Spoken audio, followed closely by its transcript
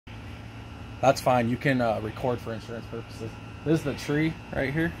That's fine. You can record for insurance purposes. This is the tree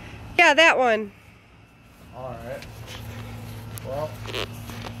right here. Yeah, that one. All right. Well.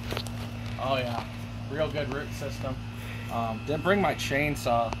 Oh yeah, real good root system. Didn't bring my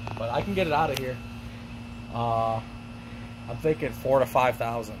chainsaw, but I can get it out of here. I'm thinking 4,000 to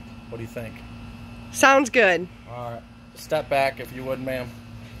 5,000. What do you think? Sounds good. All right. Step back if you would, ma'am.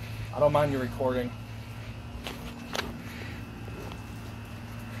 I don't mind you recording.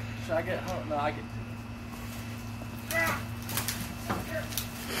 Should I get? Oh, no, I get.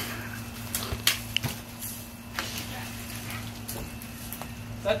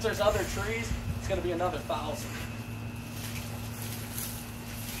 Since there's other trees, it's gonna be another 1,000.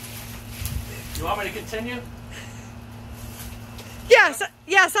 You want me to continue? Yeah,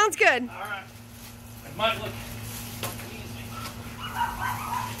 yeah, sounds good. All right. It might look easy.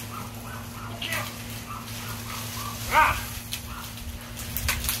 Ah!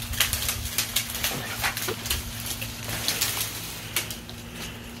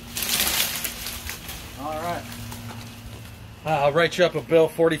 All right. I'll write you up a bill,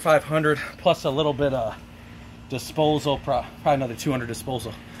 $4,500 plus a little bit of disposal, probably another $200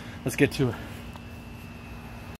 disposal. Let's get to it.